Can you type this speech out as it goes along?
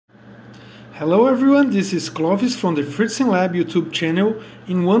Hello everyone, this is Clovis from the Fritzen Lab YouTube channel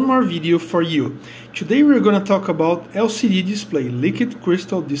in one more video for you. Today we're going to talk about LCD display, liquid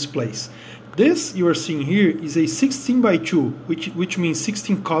crystal displays. This you are seeing here is a 16x2, which means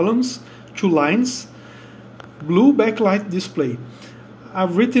 16 columns, 2 lines, blue backlight display.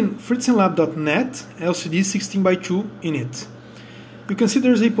 I've written fritzenlab.net LCD 16x2 in it. You can see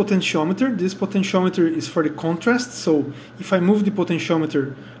there's a potentiometer. This potentiometer is for the contrast, so if I move the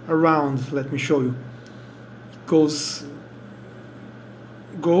potentiometer around, let me show you, it goes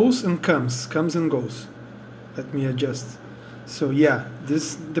and comes and goes. Let me adjust. So yeah,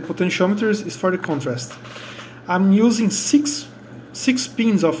 the potentiometer is for the contrast. I'm using six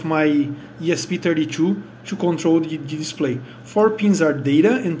pins of my ESP32 to control the display. 4 pins are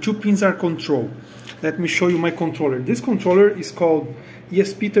data and 2 pins are control. Let me show you my controller. This controller is called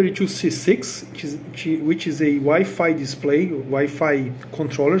ESP32C6, which is a Wi-Fi display, Wi-Fi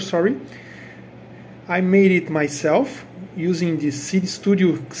controller, sorry. I made it myself using the CD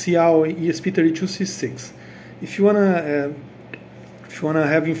Studio Xiao ESP32C6. If you wanna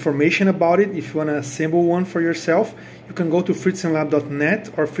have information about it, if you wanna assemble one for yourself, you can go to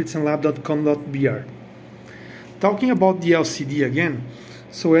fritzenlab.net or fritzenlab.com.br. Talking about the LCD again,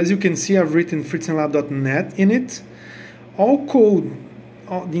 so as you can see, I've written fritzenlab.net in it. All code,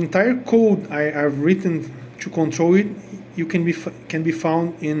 the entire code I've written to control it, can be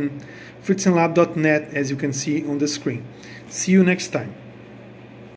found in fritzenlab.net, as you can see on the screen. See you next time.